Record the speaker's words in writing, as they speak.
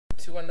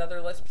to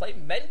another Let's Play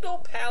Mendel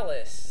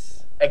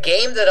Palace. A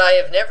game that I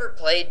have never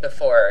played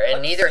before,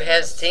 and neither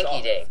has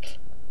Tinkidink.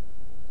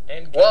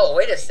 And whoa,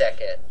 wait a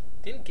second.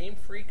 Didn't Game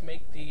Freak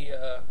make the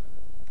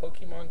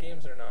Pokemon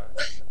games or not?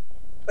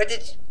 But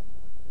did you...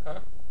 Huh?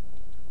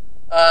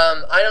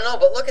 I don't know,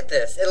 but look at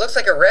this. It looks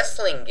like a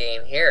wrestling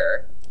game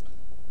here.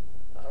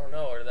 I don't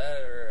know, or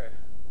that, or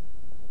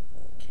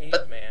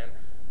Caveman.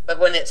 But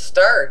when it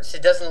starts,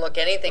 it doesn't look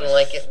anything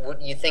like it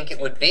would you think it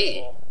would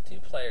be. 2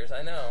 players,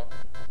 I know.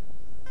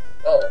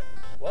 Oh.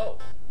 Whoa.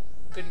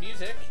 Good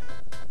music.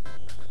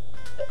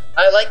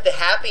 I like the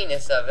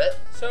happiness of it.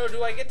 So,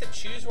 do I get to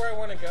choose where I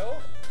want to go?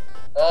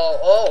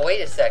 Oh,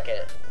 wait a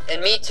second.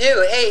 And me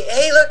too.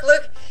 Hey,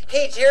 look.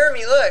 Hey,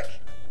 Jeremy, look.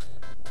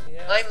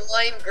 Yeah. I'm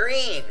lime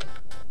green.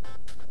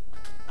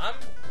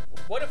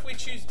 What if we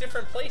choose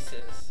different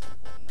places?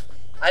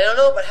 I don't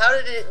know, but how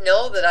did it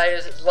know that I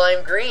was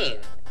lime green?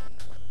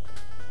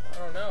 I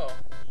don't know.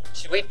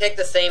 Should we pick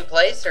the same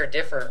place or a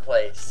different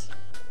place?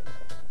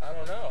 I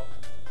don't know.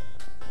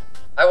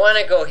 I want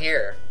to go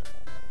here.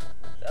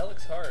 That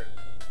looks hard.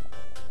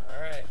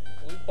 Alright.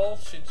 We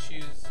both should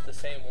choose the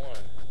same one.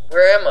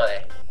 Where am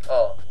I?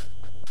 Oh.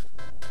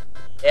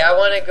 Yeah, I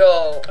want to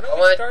go... Why don't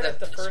we start at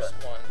the first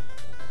one?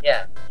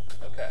 Yeah.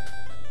 Okay.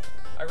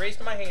 I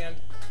raised my hand.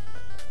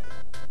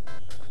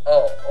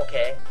 Oh,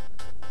 okay.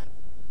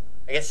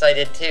 I guess I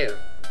did too.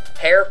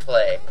 Pair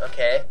play.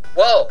 Okay.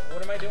 Whoa!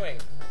 What am I doing?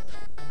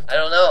 I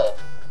don't know.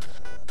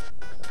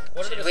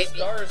 What do the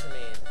stars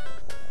mean?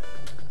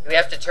 Do we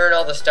have to turn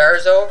all the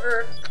stars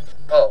over?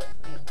 Oh.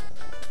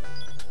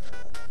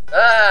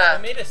 Ah!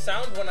 I made a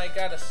sound when I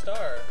got a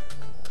star.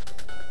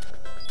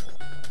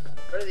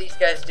 What are these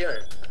guys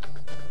doing?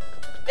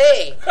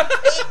 Hey!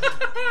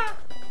 Hey!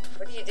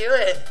 What are you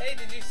doing? Hey,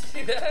 did you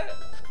see that?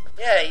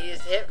 Yeah, you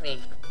just hit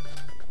me.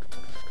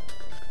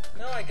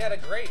 No, I got a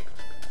grape.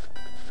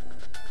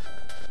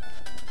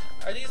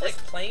 Are these like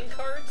playing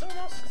cards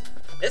almost?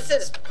 This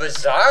is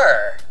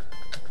bizarre.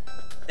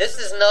 This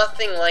is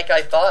nothing like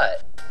I thought.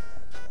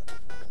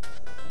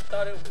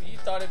 You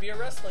thought it'd be a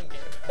wrestling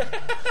game.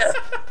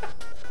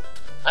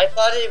 I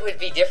thought it would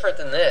be different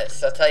than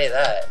this, I'll tell you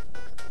that.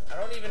 I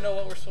don't even know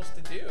what we're supposed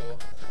to do.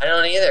 I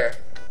don't either.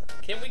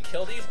 Can we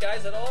kill these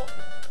guys at all?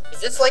 Is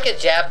this like a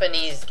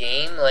Japanese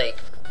game, like,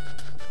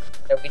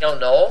 that we don't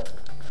know?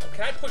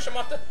 Can I push him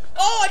off the...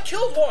 Oh, I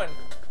killed one!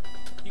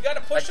 You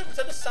gotta push him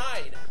to the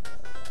side.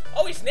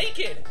 Oh, he's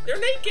naked! They're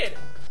naked!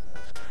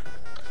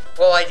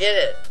 Well, I did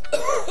it.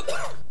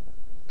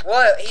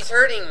 What? He's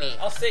hurting me.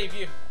 I'll save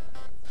you.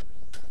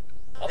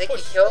 I think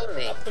he killed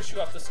me. I'll push you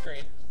off the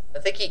screen. I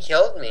think he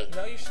killed me.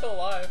 No, you're still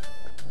alive.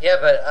 Yeah,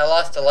 but I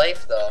lost a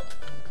life, though.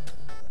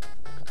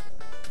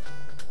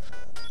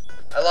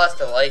 I lost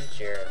a life,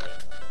 Jeremy.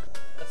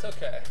 That's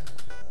okay.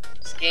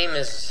 This game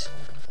is...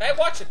 Hey,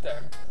 watch it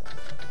there.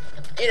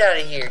 Get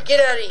out of here. Get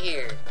out of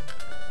here.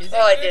 Is it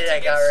I good did it. to I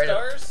got get rid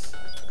of him. stars?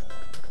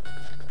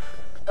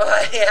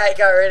 Oh, yeah, I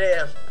got rid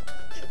of him.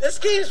 This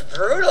game's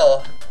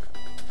brutal.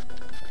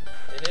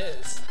 It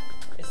is.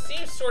 It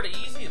seems sort of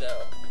easy,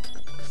 though,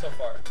 so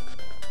far.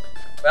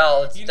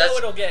 Well, you know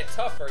it'll get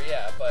tougher,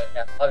 yeah, but...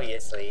 Yeah,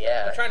 obviously,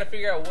 yeah. I'm trying to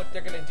figure out what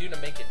they're going to do to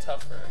make it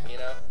tougher, you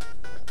know?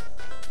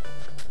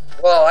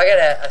 Well, I got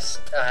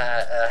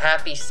a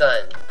happy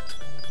sun.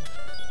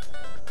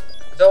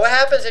 So what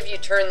happens if you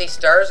turn these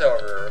stars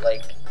over?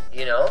 Like,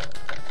 you know?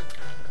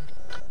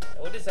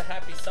 What does a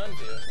happy sun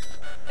do?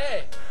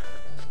 Hey!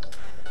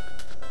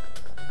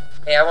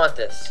 Hey, I want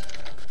this.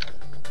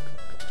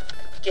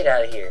 Get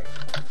out of here.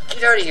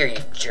 Get out of here, you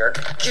jerk.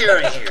 Get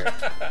out of here.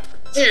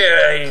 Get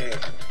out of here.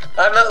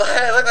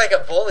 I look like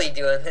a bully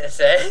doing this,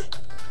 eh?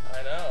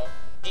 I know.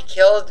 He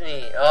killed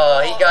me.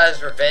 Oh, he got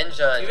his revenge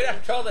on me. Even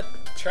after all the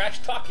trash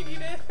talking you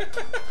did?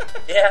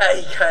 Yeah,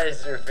 he got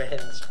his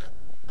revenge.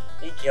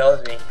 He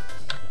killed me.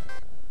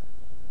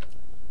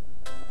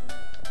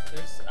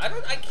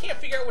 I can't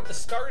figure out what the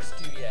stars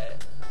do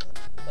yet.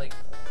 Like,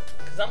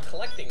 because I'm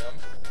collecting them.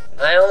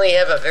 I only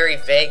have a very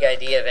vague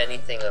idea of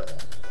anything of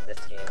this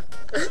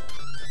game.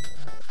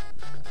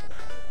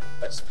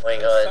 What's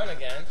going on? Sun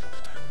again.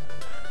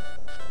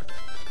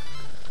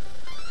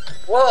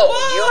 Whoa!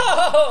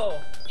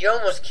 Whoa! You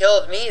almost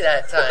killed me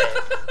that time.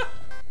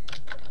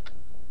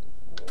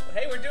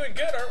 Hey, we're doing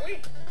good, aren't we?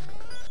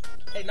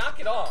 Hey, knock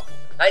it off.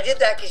 I did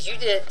that because you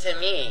did it to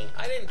me.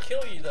 I didn't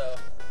kill you, though.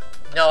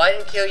 No, I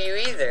didn't kill you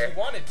either. You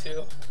wanted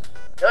to.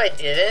 No, I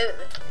didn't.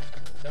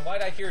 Then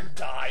why'd I hear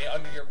die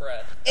under your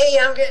breath? Hey,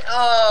 I'm good.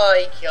 Oh,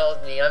 he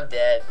killed me. I'm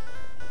dead.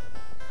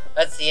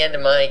 That's the end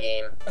of my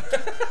game.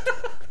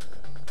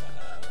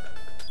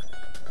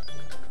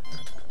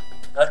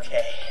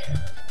 Okay.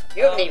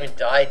 You haven't even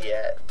died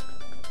yet.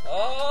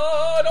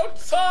 Oh, don't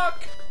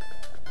suck!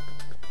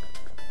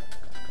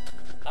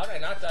 How did I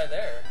not die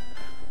there?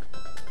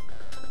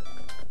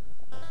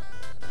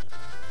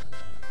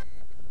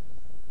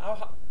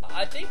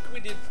 I think we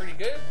did pretty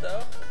good,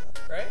 though.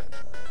 Right?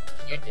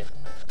 You did.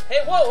 Hey,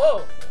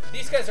 whoa!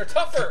 These guys are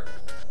tougher!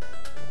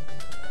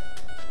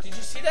 Did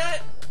you see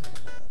that?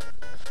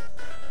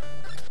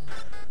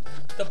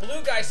 The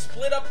blue guy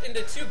split up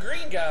into 2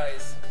 green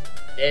guys.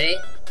 Did he?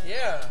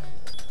 Yeah.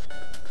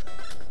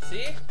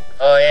 See?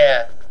 Oh,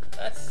 yeah.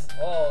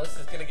 Oh, this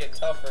is gonna get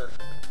tougher.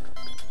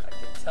 I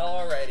can tell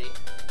already.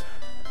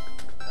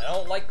 I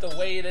don't like the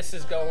way this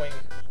is going.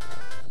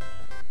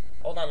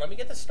 Hold on, let me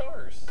get the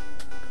stars.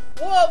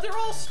 Whoa, they're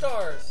all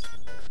stars.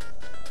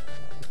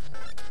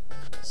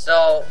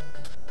 So,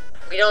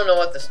 we don't know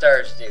what the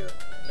stars do.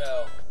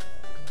 No.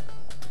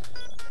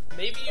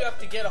 Maybe you have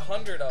to get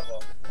 100 of them.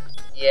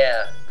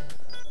 Yeah.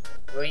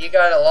 Well, you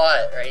got a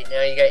lot right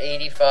now. You got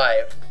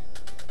 85.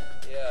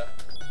 Yeah.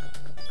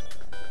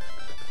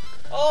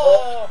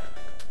 Oh!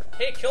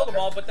 Hey, it killed them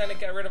all, but then it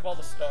got rid of all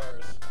the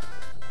stars.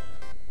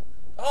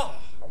 Oh,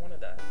 I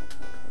wanted that.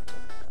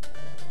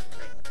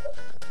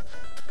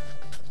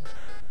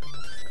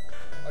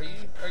 Are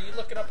you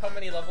looking up how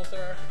many levels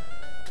there are?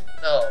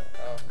 No.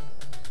 Oh.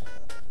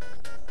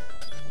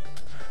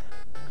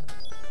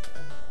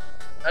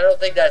 I don't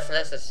think that's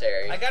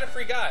necessary. I got a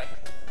free guy.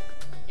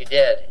 You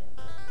did.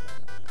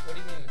 What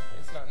do you mean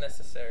it's not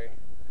necessary?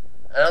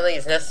 I don't think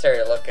it's necessary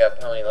to look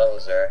up how many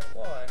levels there are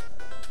Why?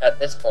 at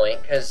this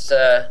point, because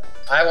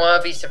I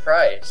want to be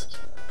surprised.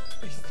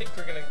 You think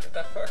we're gonna get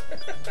that far?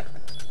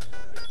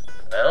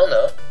 I don't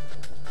know.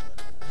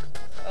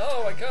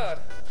 Oh my god.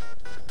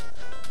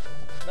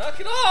 Knock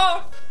it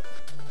off!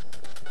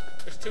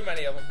 There's too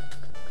many of them.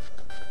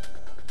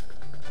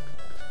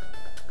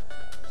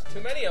 There's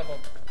too many of them.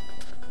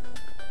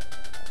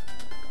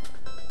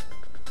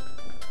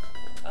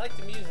 I like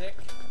the music.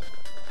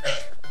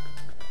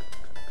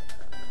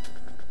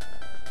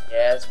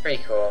 Yeah, it's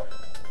pretty cool.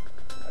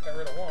 I got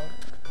rid of one.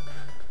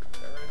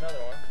 Got rid of another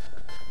one.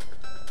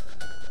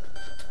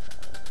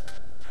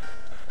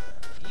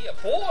 Yeah,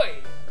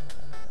 boy!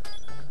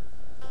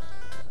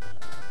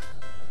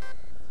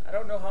 I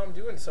don't know how I'm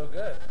doing so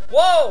good.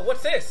 Whoa!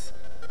 What's this?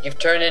 You've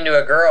turned into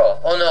a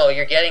girl. Oh no,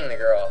 you're getting the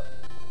girl.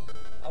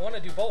 I want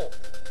to do both.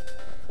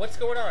 What's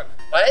going on?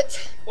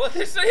 What? Well,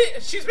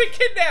 she's been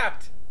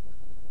kidnapped!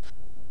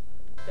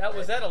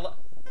 Was that a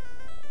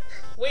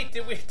Wait,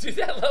 did we do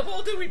that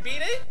level? Did we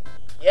beat it?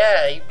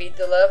 Yeah, you beat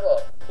the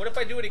level. What if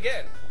I do it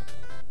again?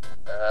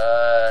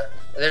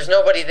 There's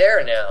nobody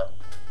there now.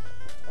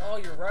 Oh,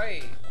 you're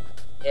right.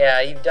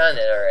 Yeah, you've done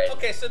it already.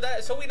 Okay, so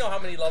we know how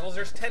many levels.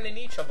 There's 10 in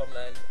each of them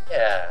then.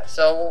 Yeah,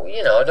 so,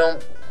 we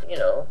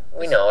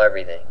know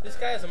everything. This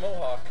guy has a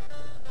mohawk.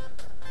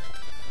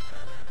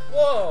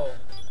 Whoa!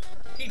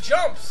 He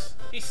jumps!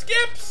 He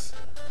skips!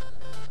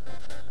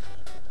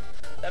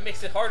 That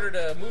makes it harder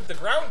to move the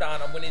ground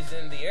on him when he's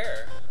in the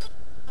air.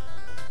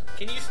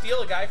 Can you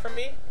steal a guy from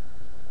me?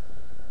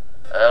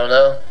 I don't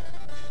know.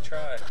 You should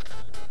try.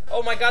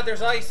 Oh my god,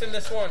 there's ice in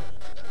this one.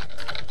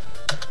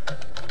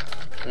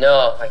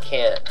 No, I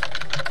can't.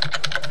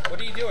 What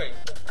are you doing?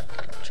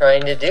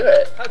 Trying to do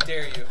it. How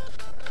dare you?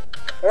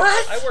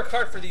 What? I work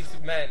hard for these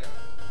men.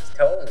 Just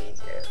told me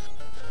to.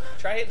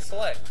 Try hitting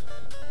select.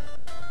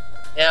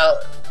 Now,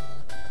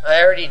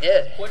 I already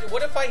did.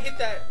 What if I hit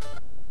that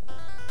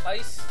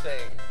ice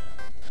thing?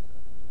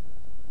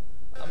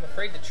 I'm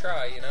afraid to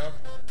try, you know?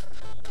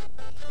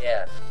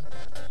 Yeah.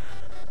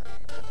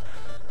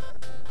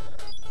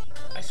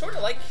 I sort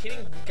of like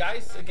hitting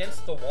guys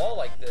against the wall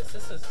like this.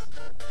 This is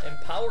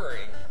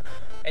empowering.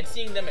 And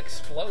seeing them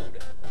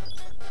explode.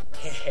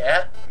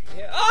 Yeah?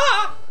 Yeah.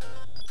 Ah!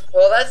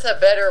 Well, that's a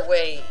better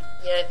way,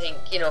 I think,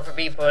 for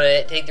people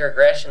to take their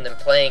aggression than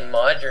playing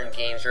modern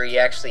games where you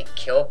actually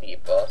kill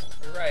people.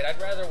 You're right.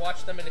 I'd rather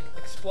watch them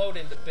explode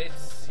into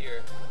bits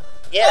here.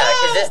 Yeah,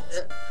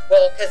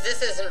 because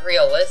this isn't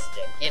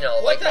realistic.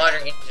 Like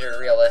modern games are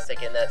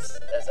realistic, and that's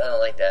I don't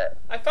like that.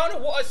 I found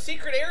a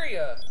secret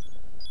area.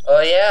 Oh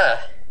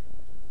yeah.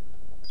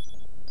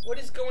 What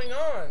is going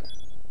on?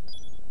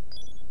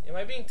 Am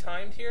I being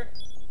timed here?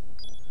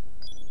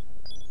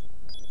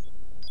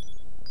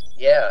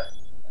 Yeah.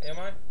 Am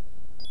I?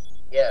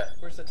 Yeah.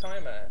 Where's the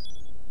time at?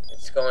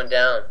 It's going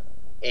down.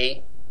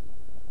 8.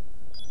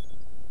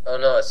 Oh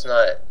no, it's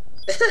not.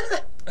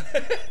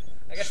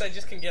 I guess I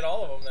just can get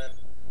all of them then.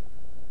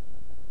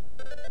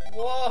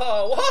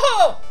 Whoa!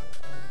 Whoa!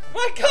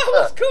 My God,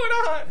 what's going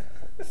on?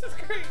 This is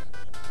great.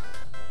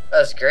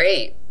 That's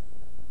great.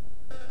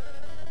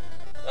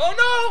 Oh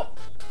no!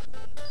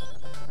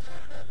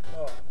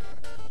 Oh.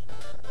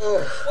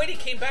 Oof. Wait, he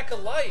came back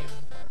alive.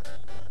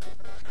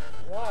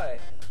 Why?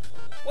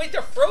 Wait,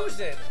 they're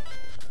frozen.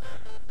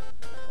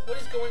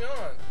 What is going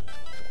on?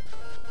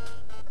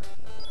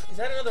 Is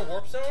that another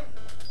warp zone?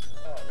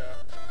 Oh no.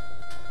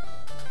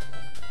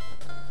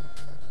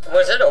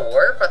 Was it a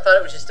warp? I thought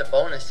it was just a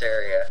bonus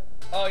area.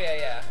 Oh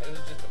yeah. It was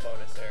just a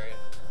bonus area.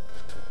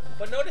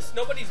 But notice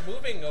nobody's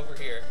moving over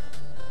here.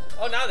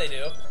 Oh, now they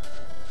do.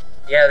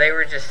 Yeah, they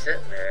were just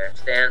sitting there,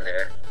 standing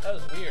there. That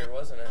was weird,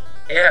 wasn't it?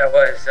 Yeah, it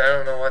was. I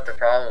don't know what the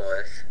problem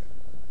was.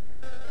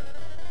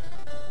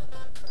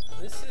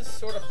 This is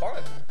sort of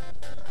fun.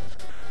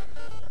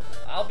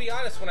 I'll be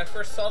honest, when I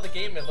first saw the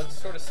game, it looked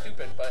sort of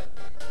stupid, but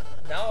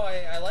now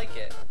I like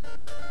it.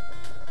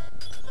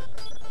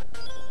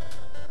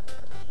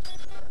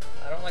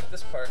 I don't like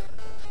this part.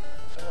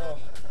 Oh.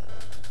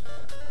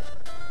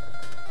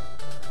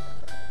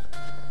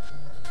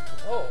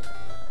 Oh.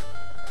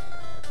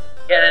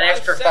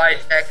 for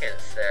 5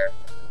 seconds there.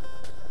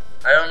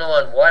 I don't know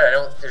on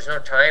what. There's no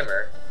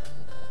timer.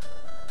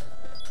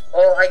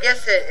 Well, I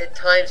guess it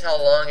times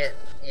how long it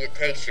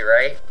takes you,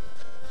 right?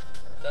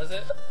 Does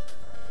it?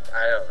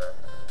 I don't know.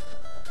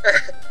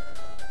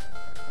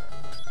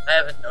 I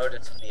haven't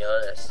noticed, to be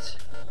honest.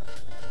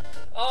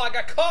 Oh, I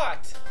got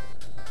caught!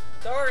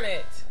 Darn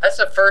it! That's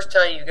the first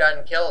time you've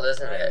gotten killed,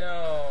 isn't I it?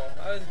 know.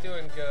 I was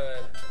doing good.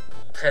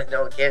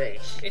 No kidding.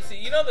 It's,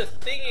 you know, the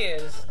thing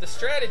is, the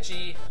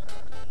strategy...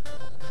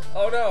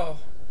 Oh no.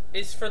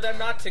 Is for them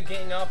not to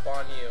gang up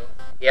on you.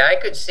 Yeah, I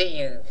could see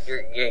you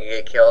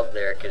get killed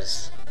there,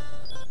 because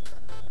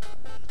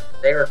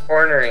they were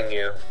cornering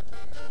you.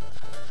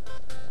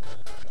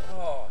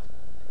 Oh.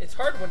 It's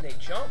hard when they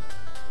jump.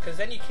 Because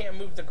then you can't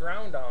move the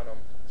ground on them.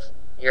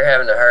 You're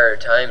having a harder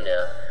time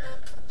now.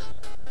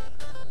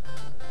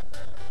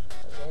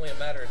 It's only a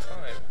matter of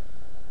time.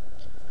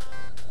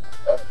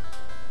 Oh.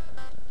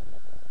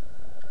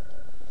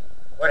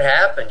 What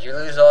happened? You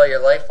lose all your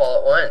life all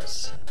at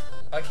once.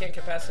 I can't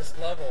get past this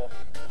level.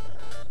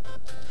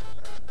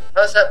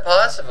 How's that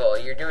possible?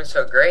 You're doing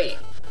so great.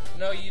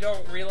 No, you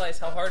don't realize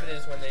how hard it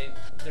is when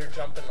they're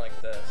jumping like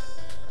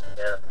this.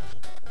 Yeah.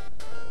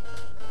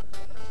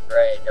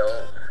 Right,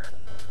 don't.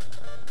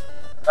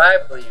 I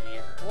believe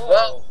you. Whoa.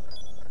 Well,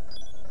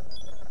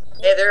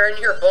 hey, they're in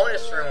your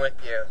bonus room with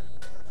you.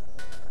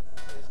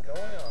 What is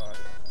going on?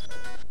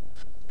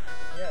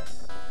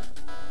 Yes.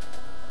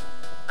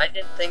 I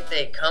didn't think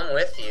they'd come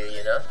with you,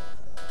 you know?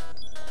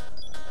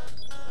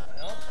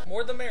 Well,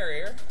 more the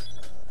merrier.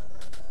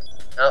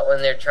 Not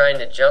when they're trying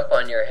to jump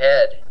on your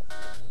head.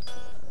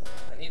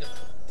 I need to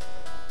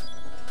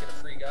get a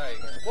free guy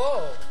again.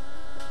 Whoa!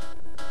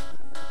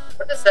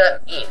 What does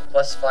that mean?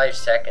 Plus 5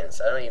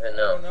 seconds? I don't even I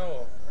know. don't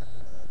know.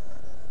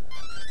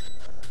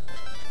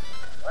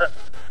 What?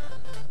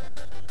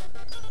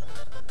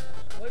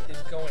 What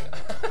is going on?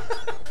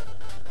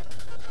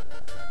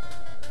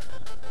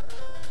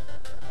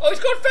 Oh, he's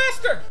going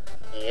faster!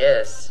 He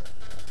is.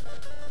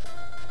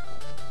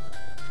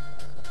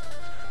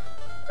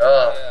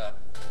 Oh, Yeah.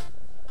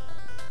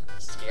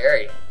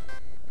 scary.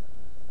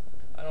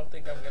 I don't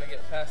think I'm gonna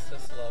get past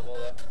this level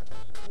though.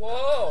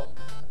 Whoa!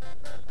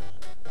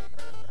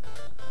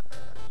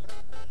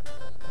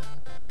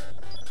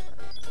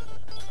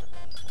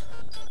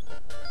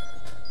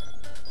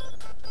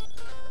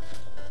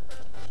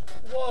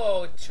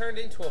 Whoa, it turned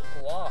into a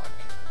block.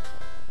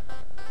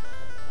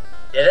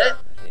 Did it?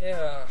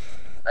 Yeah.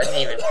 I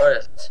didn't even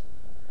notice.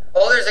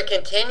 Oh, there's a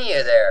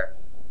continue there.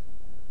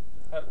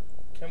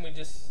 Can we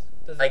just...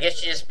 Does I it,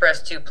 guess you just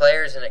press 2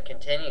 players and it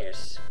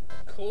continues.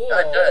 cool.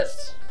 Yeah, it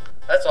does.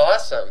 That's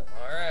awesome.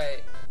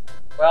 Alright.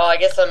 Well, I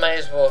guess I might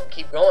as well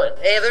keep going.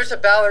 Hey, there's a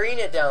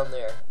ballerina down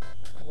there.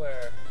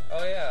 Where?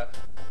 Oh, yeah.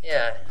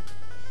 Yeah.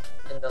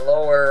 In the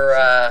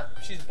lower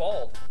She's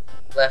bald.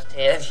 left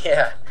hand.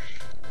 Yeah.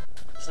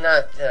 It's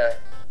not,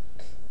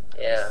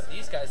 yeah.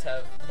 These guys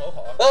have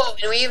mohawks. Whoa,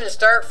 and we even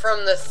start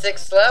from the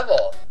 6th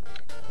level.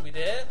 We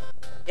did?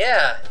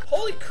 Yeah.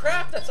 Holy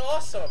crap, that's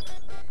awesome.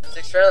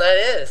 6th round, that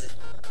is.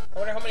 I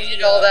wonder how many... You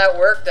did all that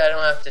work that I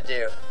don't have to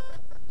do.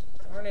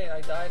 Darn it,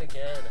 I died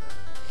again.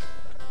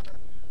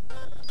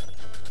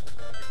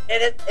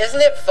 And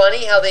isn't it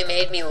funny how they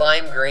made me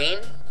lime green?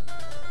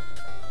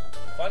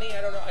 Funny,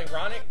 I don't know.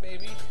 Ironic,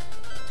 maybe?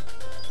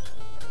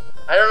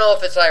 I don't know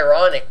if it's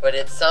ironic, but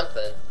it's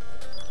something.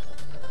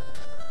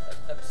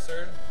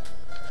 Absurd?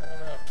 I don't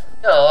know.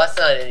 No, that's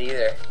not it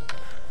either.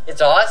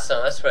 It's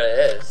awesome, that's what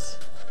it is.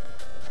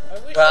 I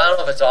wish... Well, I don't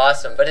know if it's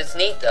awesome, but it's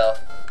neat though.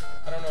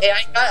 I don't know. Hey,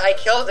 if it's- I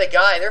killed a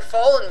guy. They're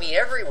following me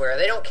everywhere.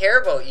 They don't care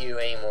about you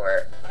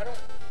anymore.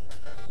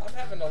 I'm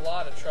having a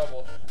lot of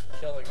trouble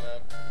killing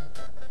them.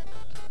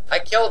 I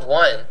killed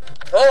 1.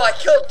 Oh, I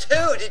killed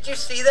 2. Did you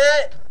see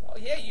that? Oh,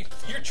 yeah,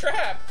 you're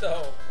trapped,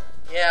 though.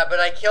 Yeah, but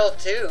I killed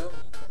 2.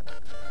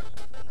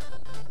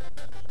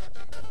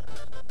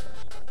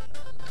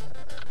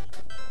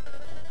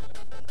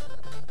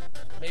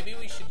 Maybe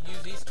we should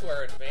use these to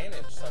our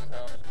advantage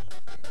somehow.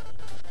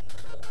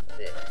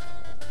 Yeah.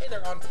 Hey,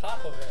 they're on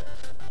top of it.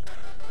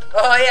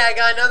 Oh, yeah, I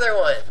got another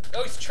one.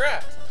 Oh, he's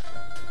trapped.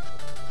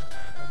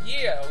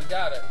 Yeah, we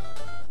got it.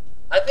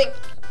 I think...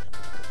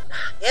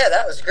 Yeah,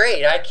 that was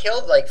great. I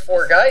killed like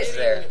 4 guys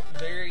there.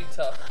 Very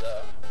tough,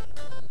 though.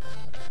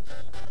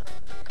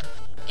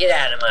 Get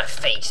out of my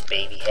face,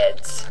 baby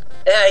heads.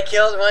 Yeah, I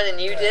killed one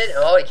and you did?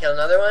 Oh, you killed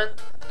another one?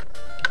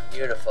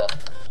 Beautiful.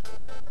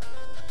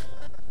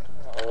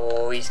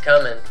 Oh, he's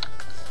coming.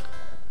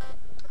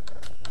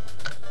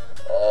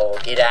 Oh,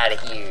 get out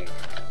of here.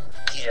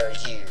 Get out of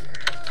here.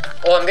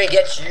 Oh, I'm gonna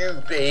get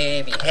you,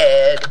 baby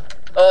head.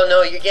 Oh,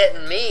 no, you're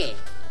getting me.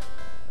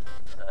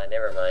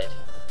 Never mind.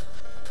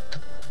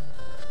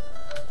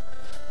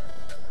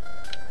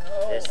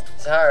 Oh. This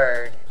is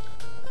hard.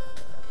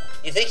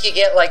 You think you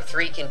get like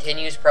 3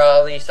 continues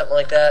probably, something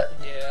like that?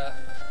 Yeah.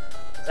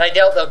 'Cause I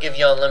doubt they'll give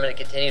you unlimited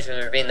continues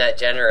when they're being that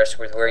generous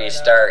with where you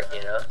start,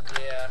 you know?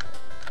 Yeah.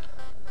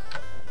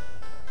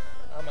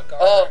 I'm a guard.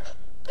 Oh,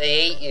 they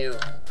ate you.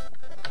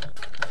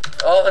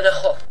 Oh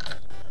no.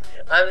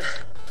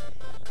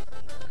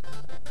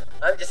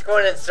 I'm just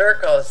going in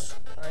circles.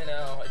 I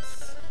know.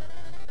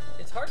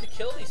 It's hard to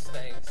kill these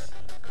things.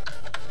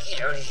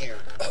 Get out of here.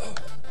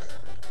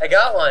 I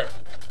got one.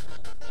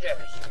 Get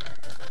out of here.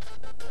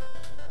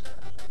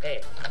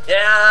 Hey. Yeah,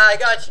 I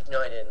got you.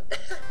 No, I didn't.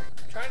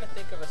 I'm trying to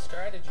think of a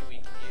strategy we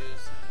could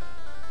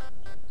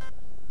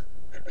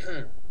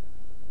use.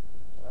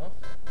 Well,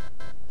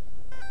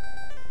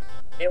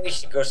 maybe we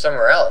should go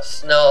somewhere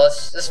else. No,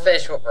 let's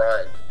finish what we're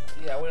on.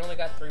 yeah, we only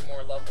got 3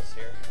 more levels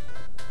here.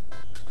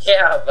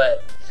 Yeah,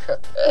 but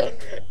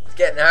it's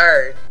getting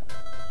hard.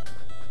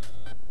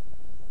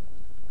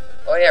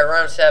 Oh yeah,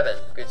 round 7.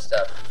 Good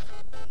stuff.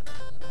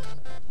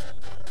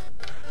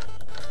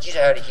 Get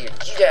out of here.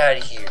 Get out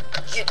of here.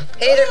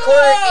 Hey, they're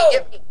cornering me.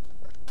 Get me.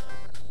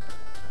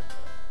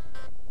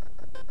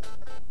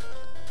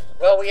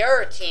 Well, we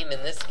are a team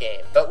in this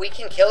game, but we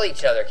can kill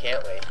each other,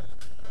 can't we?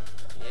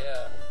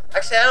 Yeah.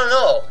 Actually, I don't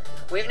know.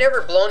 We've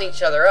never blown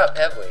each other up,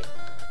 have we?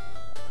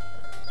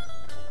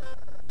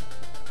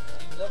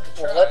 You'd love to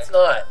try. Well, let's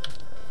not.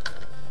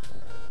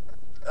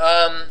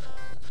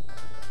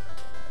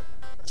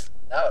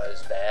 That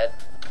was bad.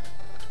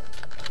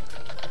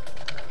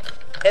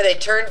 Hey,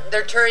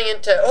 they're turning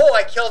into... Oh,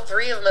 I killed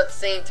 3 of them at the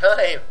same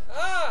time.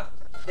 Ah!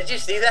 Did you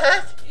see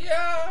that?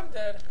 Yeah, I'm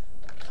dead.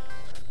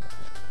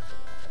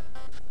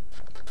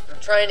 I'm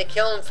trying to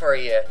kill them for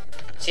you.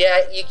 See,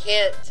 you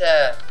can't,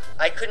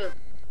 I couldn't...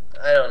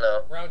 I don't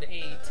know. Round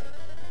 8.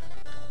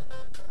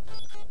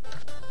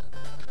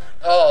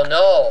 Oh,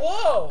 no.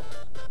 Whoa!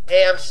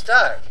 Hey, I'm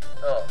stuck.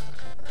 Oh.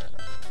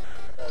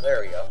 Oh,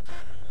 there we go.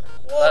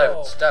 Thought I Whoa!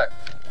 was stuck.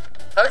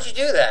 How'd you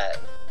do that?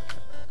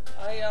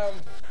 I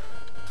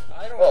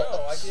don't Whoa.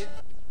 know.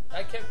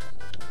 I kept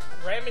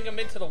ramming them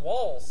into the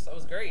walls. That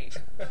was great.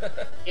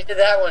 You did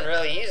that one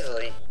really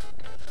easily.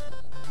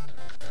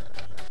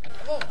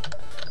 Oh.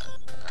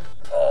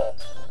 Oh.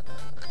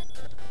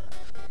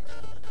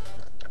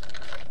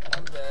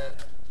 I'm dead.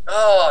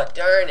 Oh,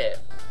 darn it.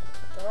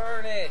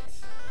 Darn it.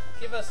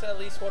 Give us at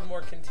least one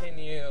more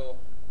continue.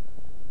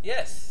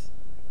 Yes.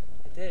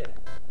 It did.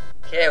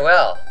 Okay,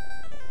 well.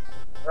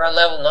 We're on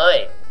level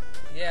 9.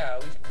 Yeah,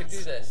 we could do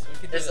this. We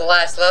could do This is this. the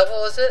last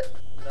level, is it?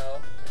 No,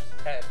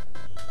 there's 10.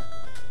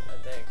 I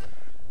think.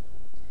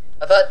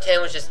 I thought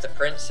 10 was just the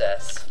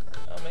princess.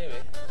 Oh, maybe.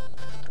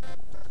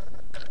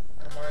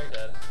 I'm already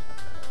dead.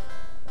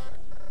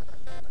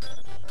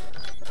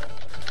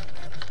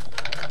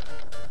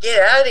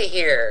 Get out of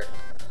here!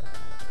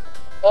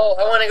 Oh,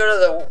 I want to go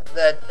to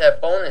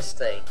that bonus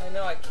thing. I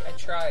know, I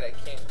tried. I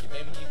can't.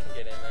 Maybe you can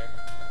get in there.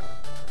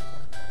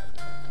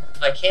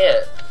 I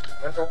can't.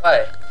 I wonder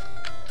why.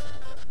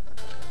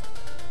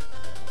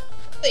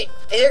 Hey,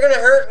 they're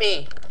gonna hurt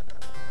me!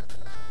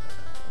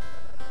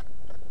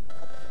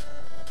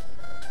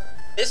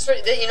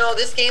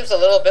 This game's a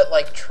little bit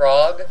like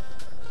Trog.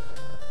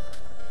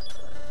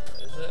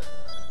 Is it?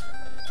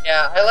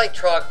 Yeah, I like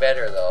Trog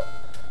better, though.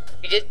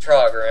 We did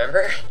Trog,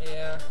 remember?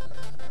 Yeah.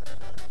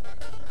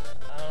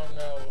 I don't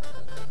know.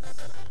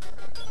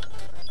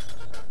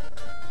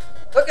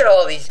 Look at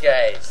all these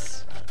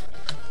guys.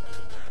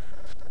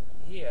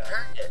 Yeah.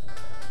 Turn it.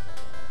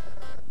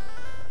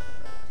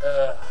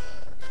 Ugh.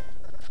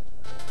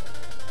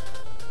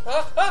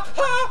 Ah, ah,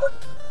 ah!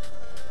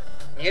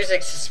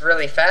 Music's just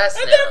really fast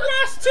And now. they're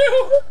grass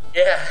too!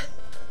 Yeah.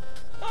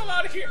 I'm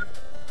out of here.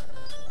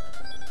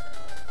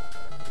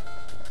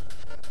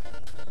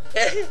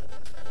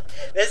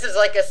 This is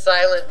like a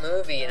silent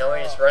movie, you know,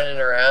 we're just running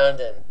around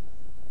and...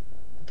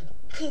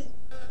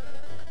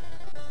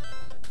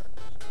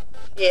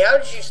 Yeah, how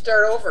did you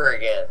start over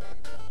again?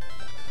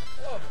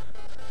 Oh,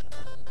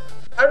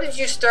 How did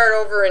you start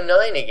over in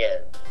 9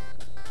 again?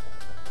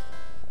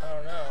 I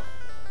don't know.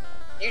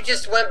 You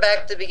just went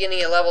back to the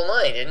beginning of level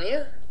 9, didn't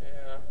you?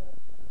 Yeah.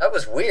 That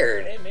was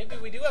weird. Hey, maybe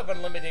we do have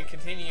unlimited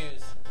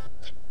continues.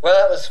 Well,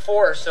 that was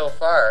 4 so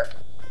far,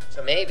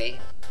 so maybe.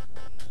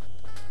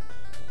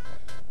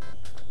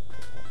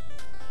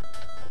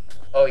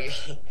 Oh, you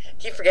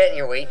keep forgetting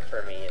you're waiting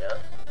for me, you know?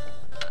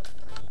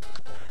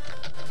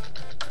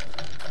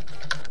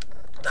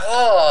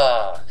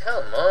 Oh,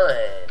 come on.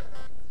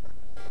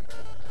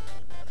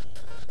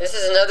 This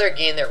is another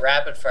game that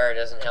rapid fire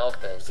doesn't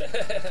help in.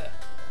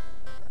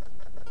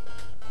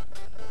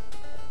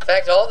 In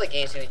fact, all the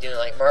games we've been doing,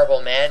 like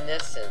Marble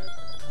Madness and...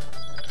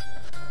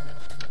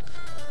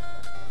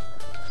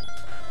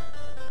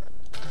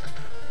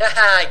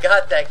 Haha, I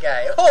got that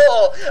guy.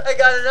 Oh, I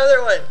got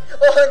another one.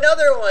 Oh,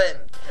 another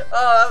one.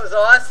 Oh, that was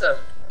awesome.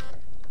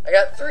 I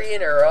got 3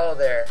 in a row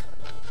there.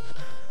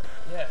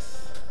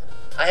 Yes.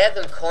 I had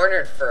them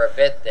cornered for a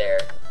bit there.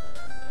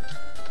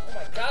 Oh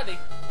my god,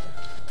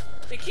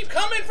 they keep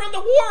coming from the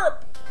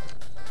warp!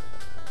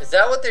 Is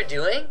that what they're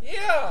doing?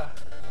 Yeah!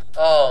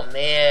 Oh,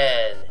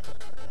 man.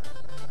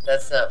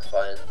 That's not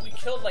fun. We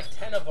killed like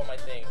 10 of them, I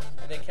think.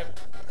 And they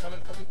kept coming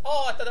from...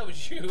 Oh, I thought that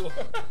was you.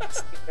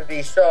 It's gonna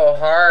be so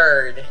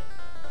hard.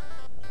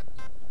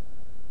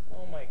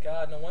 Oh my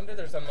god, no wonder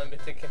there's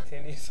unlimited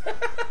continues.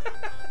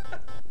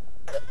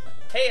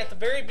 Hey, at the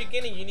very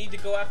beginning, you need to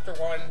go after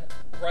one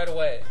right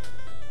away.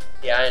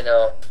 Yeah, I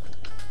know.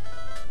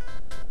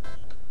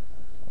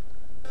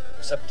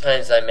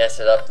 Sometimes I mess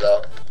it up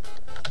though.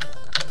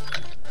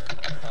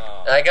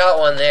 Oh. I got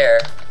one there.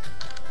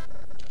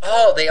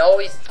 Oh, they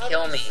always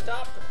kill me.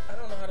 I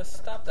don't know how to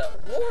stop that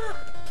warp.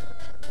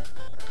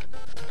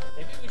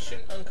 Maybe we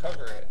shouldn't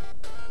uncover it.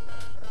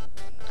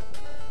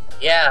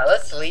 Yeah,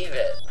 let's leave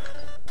it.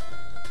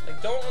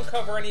 Like, don't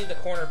uncover any of the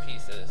corner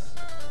pieces.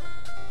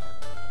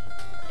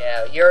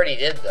 Yeah, you already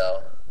did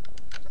though.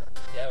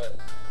 Yeah, but...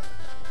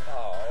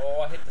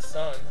 Oh, I hit the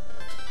sun.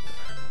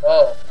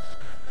 Oh,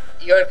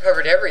 you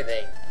uncovered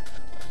everything.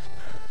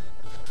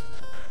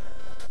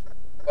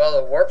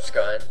 Well, the warp's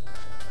gone.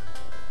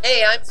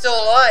 Hey, I'm still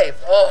alive.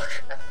 Oh,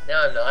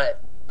 no, I'm not.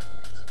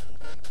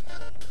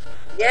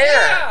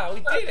 Yeah, we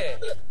did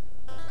it.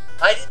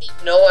 I didn't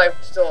even know I was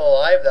still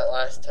alive that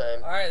last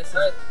time. Alright, this is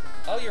it.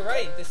 Oh, you're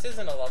right. This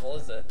isn't a level,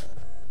 is it?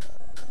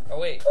 Oh,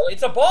 wait.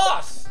 It's a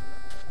boss!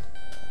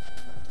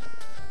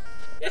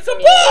 It's a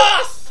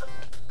boss!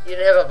 You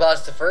didn't have a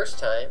boss the first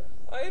time.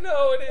 I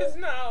know it is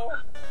now.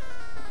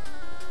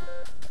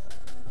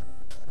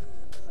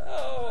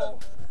 Oh.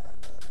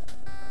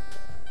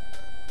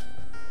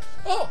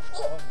 Oh!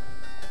 Oh!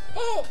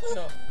 Oh!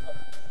 No.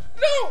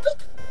 No!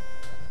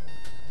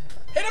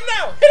 Hit him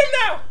now! Hit him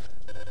now!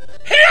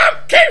 Hit him!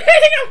 Keep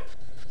hitting him!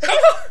 Come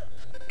on!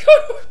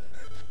 Come on!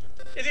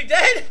 Is he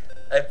dead?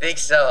 I think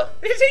so.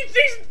 He's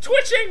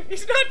twitching!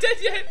 He's not dead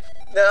yet!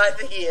 No, I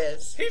think he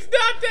is. He's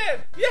not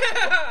dead!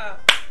 Yeah!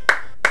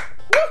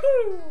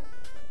 Woohoo!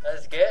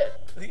 That's good.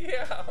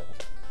 Yeah!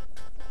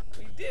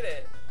 We did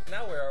it.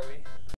 Now where are we?